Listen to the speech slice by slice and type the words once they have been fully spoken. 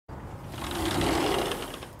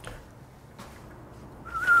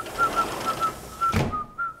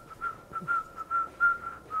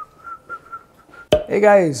Hey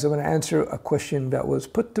guys, I'm going to answer a question that was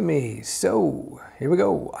put to me. So here we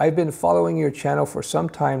go. I've been following your channel for some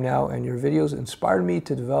time now, and your videos inspired me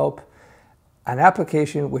to develop an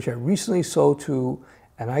application which I recently sold to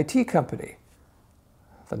an IT company.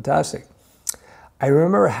 Fantastic. I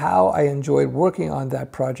remember how I enjoyed working on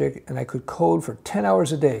that project, and I could code for 10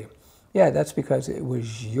 hours a day. Yeah, that's because it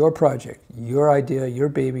was your project, your idea, your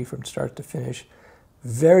baby from start to finish.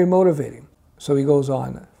 Very motivating. So he goes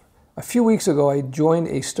on. A few weeks ago, I joined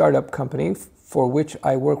a startup company for which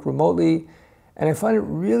I work remotely, and I find it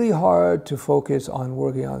really hard to focus on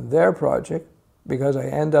working on their project because I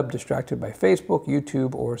end up distracted by Facebook,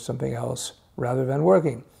 YouTube, or something else rather than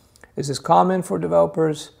working. Is this common for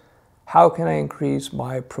developers? How can I increase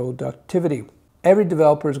my productivity? Every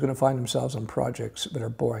developer is going to find themselves on projects that are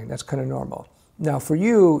boring. That's kind of normal. Now for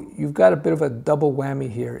you, you've got a bit of a double whammy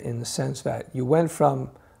here in the sense that you went from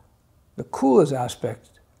the coolest aspect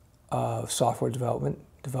of software development,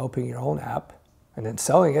 developing your own app and then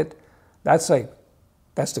selling it. That's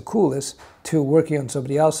the coolest, to working on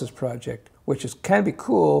somebody else's project, which can be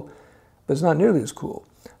cool, but it's not nearly as cool.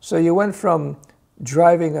 So you went from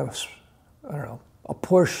driving a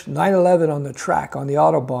Porsche 911 on the track, on the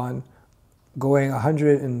Autobahn, going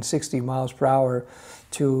 160 miles per hour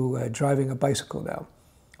to driving a bicycle now,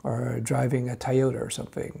 or driving a Toyota or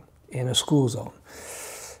something in a school zone.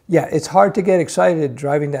 Yeah, it's hard to get excited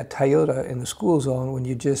driving that Toyota in the school zone when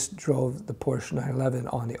you just drove the Porsche 911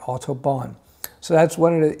 on the Autobahn. So that's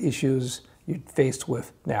one of the issues you're faced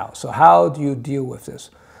with now. So how do you deal with this?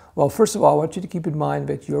 Well, first of all, I want you to keep in mind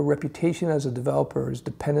that your reputation as a developer is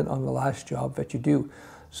dependent on the last job that you do.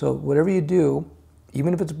 So whatever you do,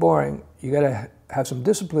 even if it's boring, you got to have some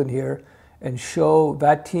discipline here and show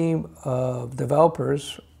that team of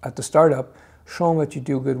developers at the startup, show them that you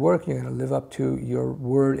do good work. You're going to live up to your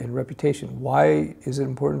word and reputation. Why is it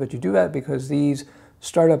important that you do that? Because these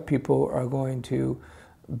startup people are going to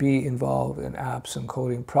be involved in apps and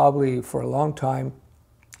coding probably for a long time.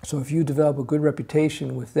 So if you develop a good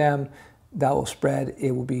reputation with them, that will spread.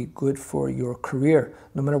 It will be good for your career,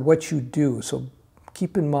 no matter what you do. So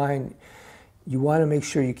keep in mind, you want to make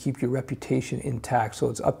sure you keep your reputation intact.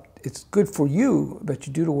 So it's good for you that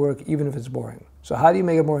you do the work even if it's boring. So how do you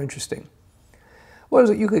make it more interesting? What is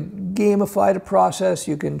it? You could gamify the process.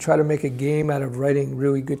 You can try to make a game out of writing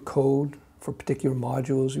really good code for particular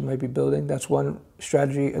modules you might be building. That's one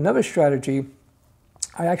strategy. Another strategy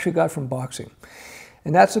I actually got from boxing,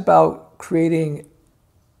 and that's about creating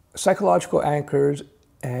psychological anchors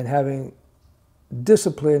and having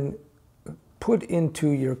discipline put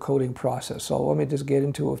into your coding process. So let me just get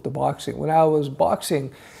into it with the boxing. When I was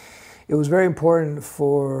boxing, it was very important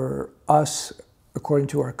for us, according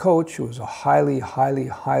to our coach, who was a highly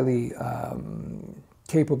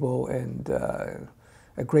capable and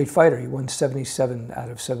a great fighter. He won 77 out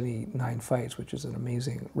of 79 fights, which is an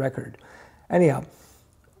amazing record. Anyhow,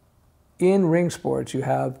 in ring sports, you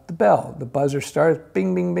have the bell. The buzzer starts,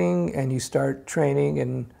 bing, bing, bing, and you start training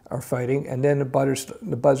and are fighting, and then the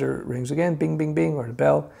buzzer rings again, bing, bing, bing, or the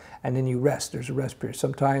bell, and then you rest. There's a rest period.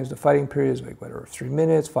 Sometimes the fighting period is like, whatever, 3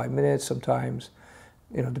 minutes, 5 minutes, sometimes,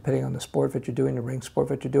 you know, depending on the sport that you're doing, the ring sport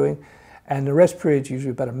that you're doing. And the rest period is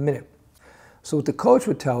usually about a minute. So what the coach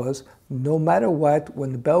would tell us, no matter what,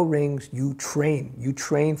 when the bell rings, you train. You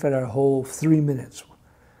train for that whole 3 minutes.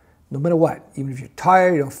 No matter what. Even if you're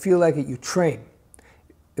tired, you don't feel like it, you train.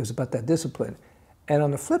 It was about that discipline. And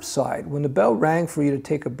on the flip side, when the bell rang for you to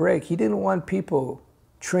take a break, he didn't want people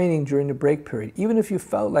training during the break period. Even if you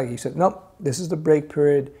felt like it, he said, nope, this is the break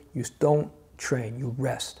period. You don't train, you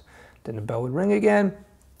rest. Then the bell would ring again,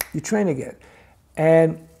 you train again.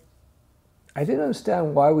 And I didn't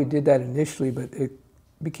understand why we did that initially, but it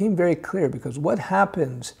became very clear, because what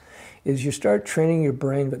happens is you start training your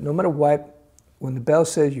brain, but no matter what, when the bell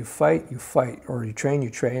says you fight, or you train,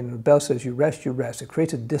 and the bell says you rest, you rest. It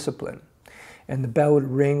creates a discipline. And the bell would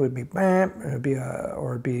ring, would be bam,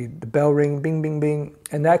 or it'd be the bell ring, bing, bing, bing.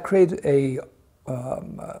 And that creates a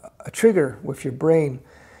trigger with your brain.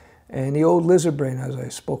 And the old lizard brain, as I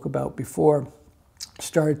spoke about before,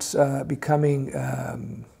 starts becoming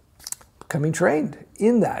trained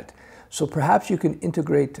in that. So perhaps you can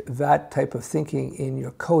integrate that type of thinking in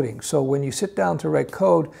your coding. So when you sit down to write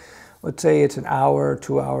code, let's say it's an hour,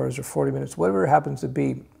 2 hours, or 40 minutes, whatever it happens to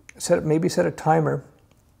be, maybe set a timer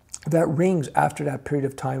that rings after that period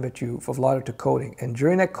of time that you've allotted to coding. And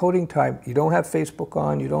during that coding time, you don't have Facebook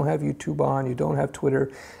on, you don't have YouTube on, you don't have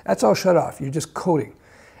Twitter. That's all shut off. You're just coding.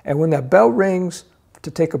 And when that bell rings to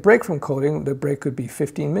take a break from coding, the break could be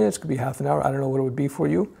 15 minutes, could be half an hour. I don't know what it would be for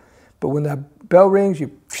you. But when that bell rings,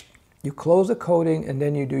 you close the coding, and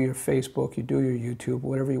then you do your Facebook, you do your YouTube,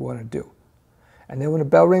 whatever you want to do. And then when the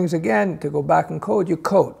bell rings again to go back and code, you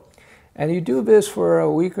code. And you do this for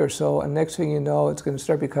a week or so, and next thing you know, it's going to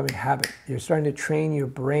start becoming habit. You're starting to train your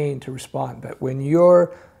brain to respond. But when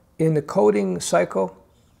you're in the coding cycle,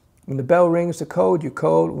 when the bell rings to code, you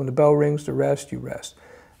code. When the bell rings to rest, you rest.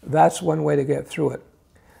 That's one way to get through it.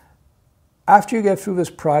 After you get through this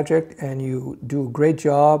project and you do a great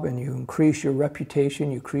job and you increase your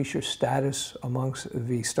reputation, you increase your status amongst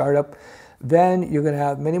the startup, then you're going to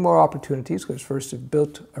have many more opportunities because first you've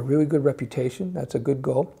built a really good reputation. That's a good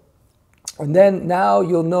goal. And then now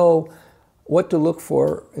you'll know what to look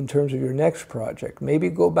for in terms of your next project. Maybe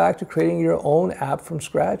go back to creating your own app from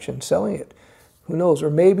scratch and selling it. Who knows? Or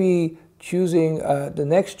maybe choosing the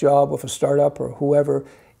next job with a startup or whoever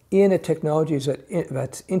in a technology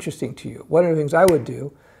that's interesting to you. One of the things I would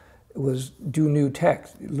do was do new tech,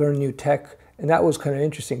 learn new tech, and that was kind of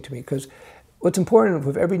interesting to me because what's important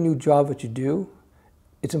with every new job that you do,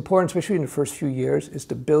 it's important, especially in the first few years, is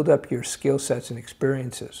to build up your skill sets and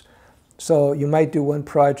experiences. So you might do one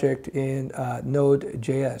project in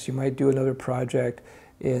Node.js, you might do another project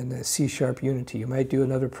in C# Unity, you might do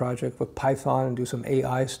another project with Python and do some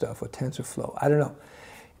AI stuff with TensorFlow. I don't know.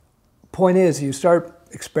 Point is, you start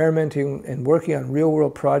experimenting and working on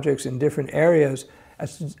real-world projects in different areas,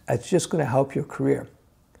 that's just going to help your career.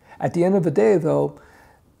 At the end of the day, though,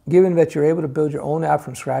 given that you're able to build your own app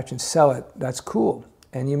from scratch and sell it, that's cool.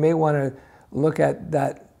 And you may want to look at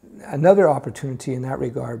that another opportunity in that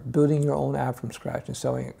regard, building your own app from scratch and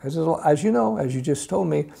selling it. Because as you know, as you just told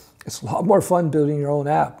me, it's a lot more fun building your own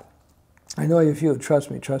app. I know you feel it,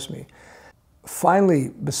 trust me, trust me.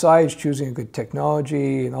 Finally, besides choosing a good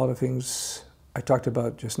technology and all the things I talked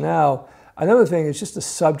about just now, another thing is just the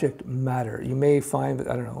subject matter. You may find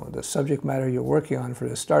that, I don't know, the subject matter you're working on for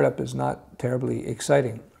the startup is not terribly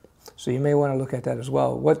exciting. So you may want to look at that as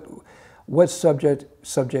well. What subject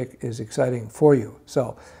is exciting for you?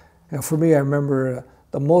 So, for me, I remember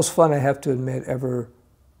the most fun I have to admit ever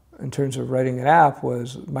in terms of writing an app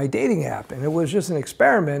was my dating app. And it was just an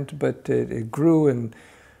experiment, but it grew, and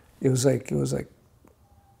it was like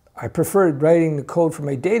I preferred writing the code for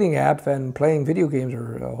my dating app than playing video games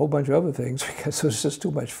or a whole bunch of other things because it was just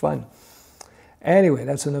too much fun. Anyway,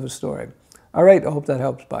 that's another story. All right, I hope that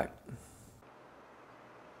helps. Bye.